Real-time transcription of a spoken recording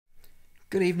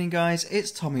Good evening, guys. It's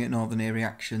Tommy at Northern Ear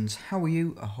Reactions. How are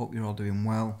you? I hope you're all doing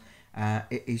well.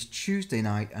 It is Tuesday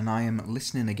night and I am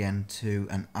listening again to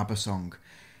an ABBA song.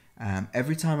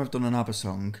 Every time I've done an ABBA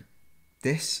song,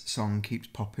 this song keeps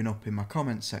popping up in my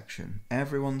comments section.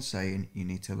 Everyone's saying you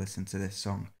need to listen to this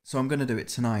song. So I'm going to do it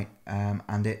tonight,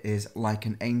 and it is Like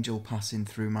an Angel Passing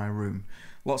Through My Room.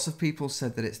 Lots of people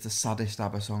said that it's the saddest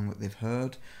ABBA song that they've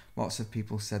heard. Lots of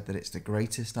people said that it's the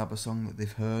greatest ABBA song that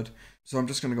they've heard. So I'm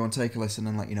just going to go and take a listen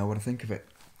and let you know what I think of it.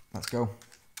 Let's go.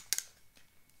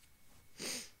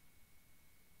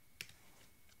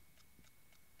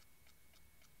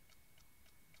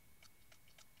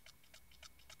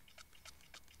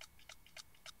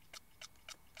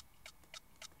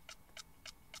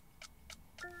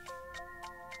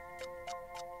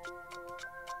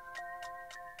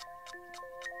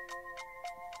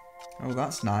 Oh,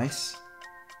 that's nice.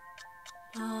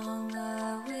 Long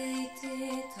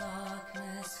awaited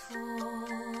darkness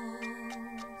falls,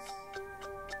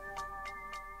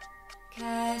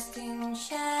 casting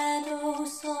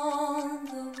shadows on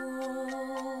the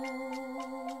walls.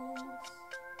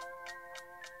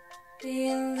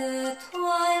 In the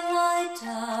twilight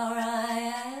hour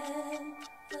I am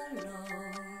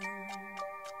alone,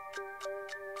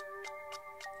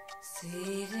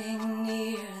 sitting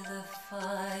near the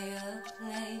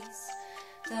fireplace.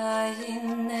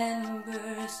 Dying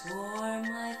embers warm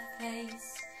my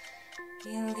face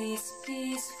in this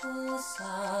peaceful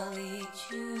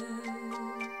solitude.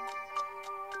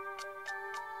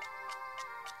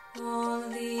 All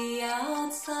the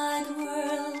outside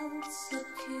world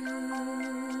subdued.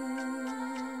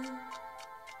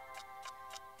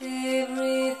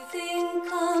 Everything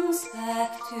comes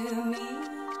back to me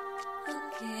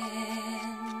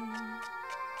again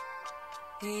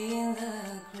in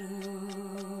the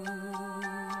gloom,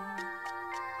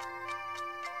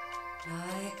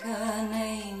 like an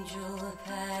angel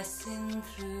passing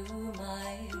through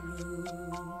my room.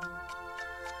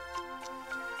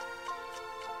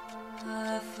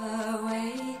 Half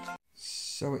awake.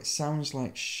 So it sounds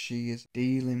like she is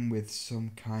dealing with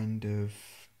some kind of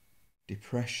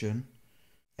depression.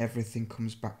 Everything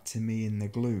comes back to me in the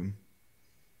gloom,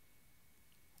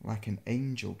 like an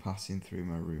angel passing through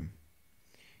my room.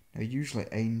 Now, usually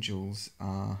angels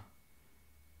are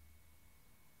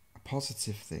a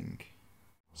positive thing.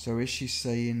 So is she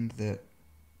saying that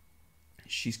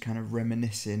she's kind of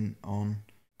reminiscing on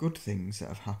good things that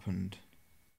have happened?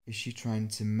 Is she trying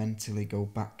to mentally go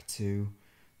back to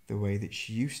the way that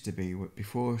she used to be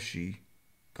before she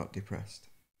got depressed?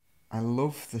 I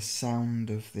love the sound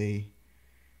of the...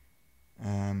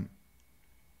 I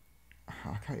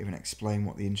can't even explain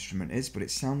what the instrument is, but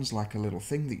it sounds like a little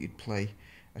thing that you'd play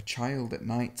a child at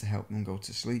night to help them go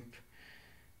to sleep.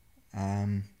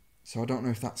 So I don't know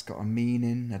if that's got a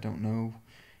meaning. I don't know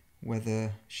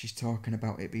whether she's talking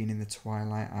about it being in the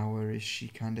twilight hour. Is she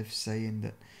kind of saying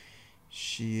that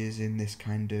she is in this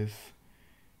kind of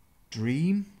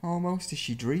dream almost? Is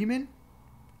she dreaming?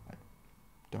 I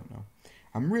don't know.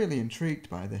 I'm really intrigued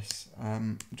by this.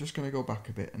 I'm just going to go back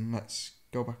a bit and let's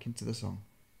go back into the song.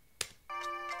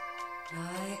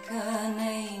 Like an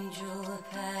angel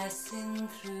passing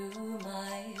through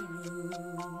my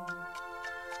room,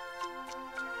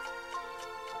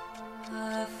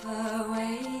 half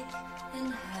awake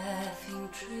and half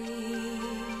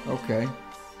intrigued. Okay.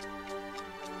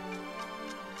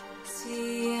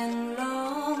 See and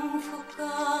long for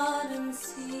garden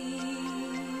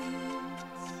scenes,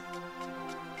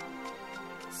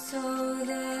 so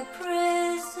the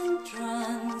present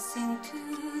runs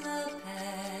into the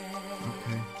past.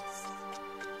 Okay.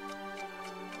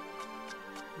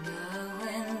 Now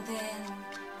and then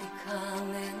become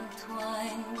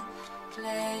entwined,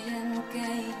 playing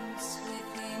games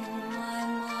within my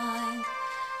mind,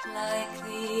 like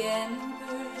the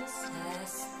embers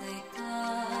as they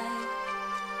die.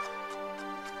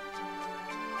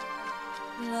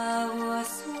 Love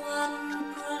was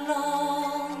one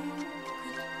prolonged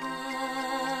goodbye,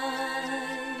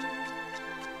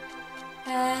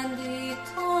 and it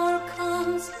all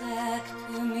comes back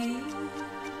to me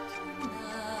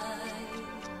tonight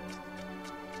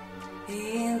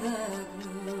in the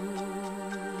gloom,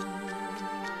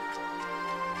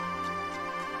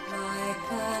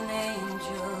 like an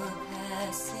angel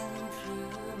passing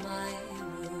through my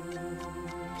room.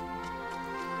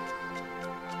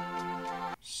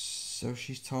 So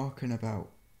she's talking about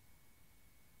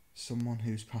someone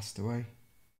who's passed away.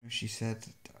 She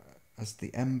said, as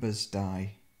the embers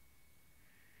die,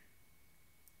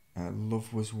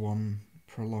 love was one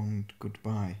prolonged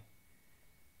goodbye.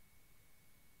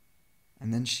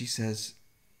 And then she says,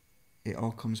 it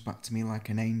all comes back to me like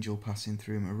an angel passing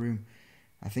through my room.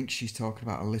 I think she's talking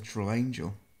about a literal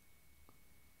angel.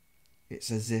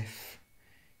 It's as if,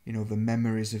 you know, the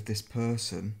memories of this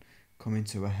person come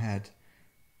into her head.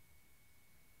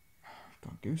 I've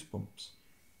got goosebumps.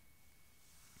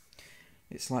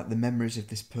 It's like the memories of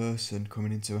this person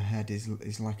coming into her head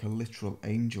is like a literal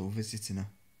angel visiting her.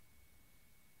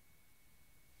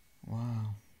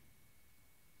 Wow.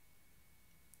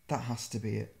 That has to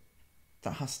be it.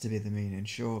 That has to be the meaning,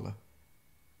 surely.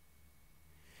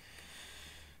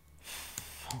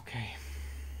 Okay.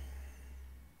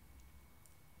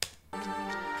 Like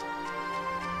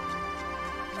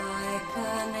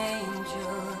an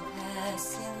angel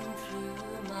passing through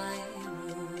my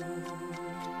room,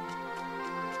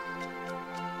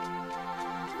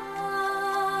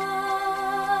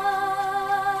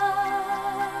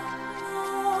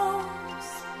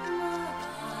 close my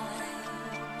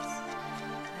eyes,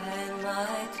 and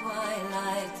my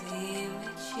twilight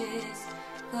images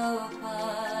go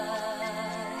by.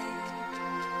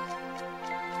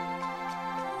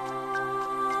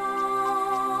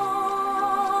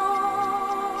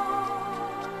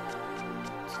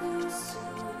 Too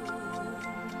soon,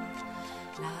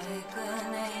 like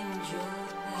an angel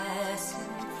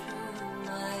passing through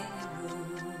my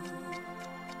room.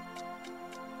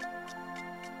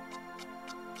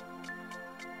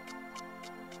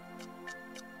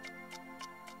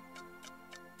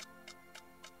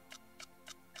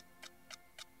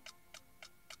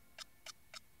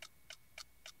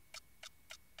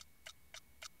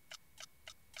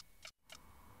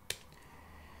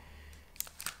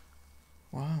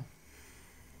 Wow.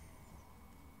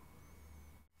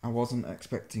 I wasn't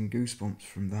expecting goosebumps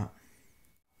from that.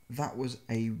 That was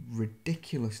a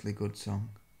ridiculously good song.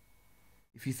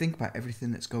 If you think about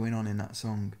everything that's going on in that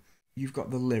song, you've got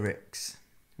the lyrics,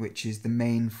 which is the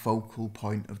main focal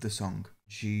point of the song.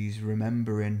 She's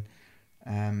remembering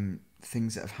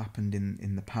things that have happened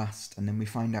in the past, and then we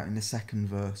find out in the second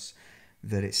verse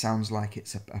that it sounds like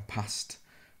it's a past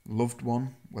loved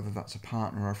one, whether that's a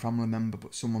partner or a family member,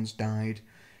 but someone's died.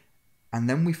 And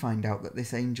then we find out that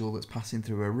this angel that's passing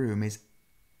through her room is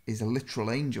a literal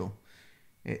angel.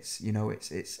 It's, you know,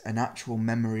 it's an actual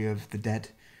memory of the dead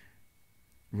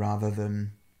rather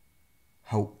than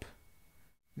hope.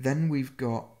 Then we've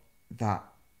got that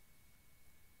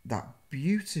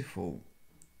beautiful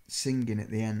singing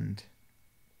at the end.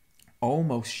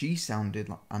 Almost she sounded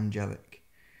like angelic.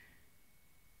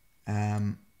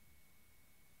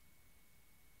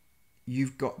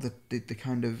 You've got the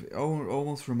kind of,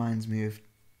 almost reminds me of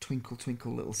Twinkle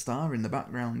Twinkle Little Star in the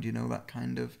background, you know, that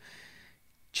kind of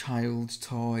child's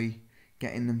toy,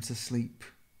 getting them to sleep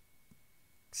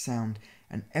sound.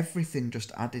 And everything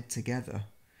just added together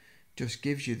just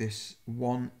gives you this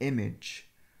one image.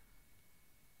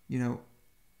 You know,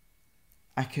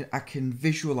 I can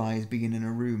visualise being in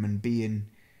a room and being,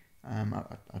 I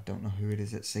don't know who it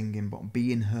is that's singing, but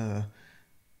being her,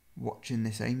 watching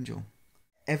this angel.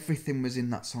 Everything was in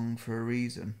that song for a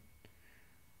reason.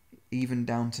 Even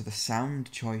down to the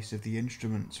sound choice of the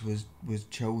instruments was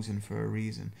chosen for a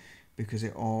reason, because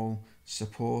it all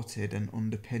supported and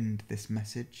underpinned this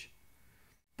message.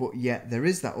 But yet there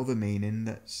is that other meaning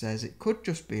that says it could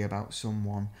just be about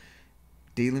someone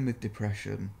dealing with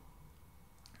depression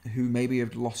who maybe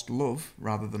have lost love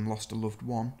rather than lost a loved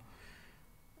one,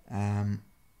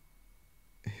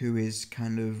 who is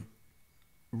kind of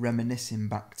reminiscing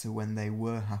back to when they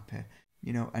were happy,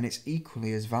 you know. And it's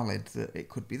equally as valid that it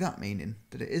could be that meaning,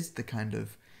 that it is the kind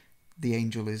of, the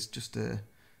angel is just a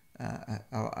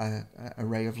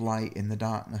ray of light in the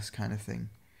darkness kind of thing.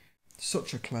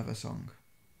 Such a clever song.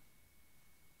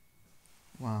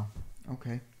 Wow.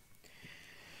 Okay.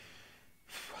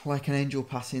 Like an angel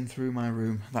passing through my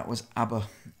room. That was ABBA.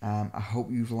 I hope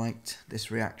you've liked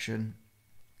this reaction.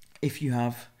 If you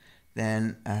have,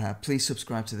 then please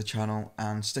subscribe to the channel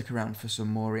and stick around for some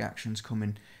more reactions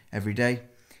coming every day.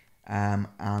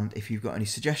 And if you've got any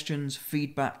suggestions,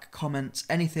 feedback, comments,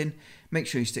 anything, make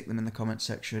sure you stick them in the comment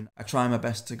section. I try my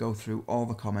best to go through all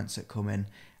the comments that come in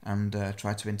and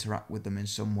try to interact with them in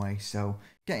some way. So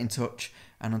get in touch,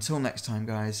 and until next time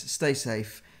guys, stay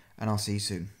safe and I'll see you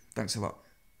soon. Thanks a lot.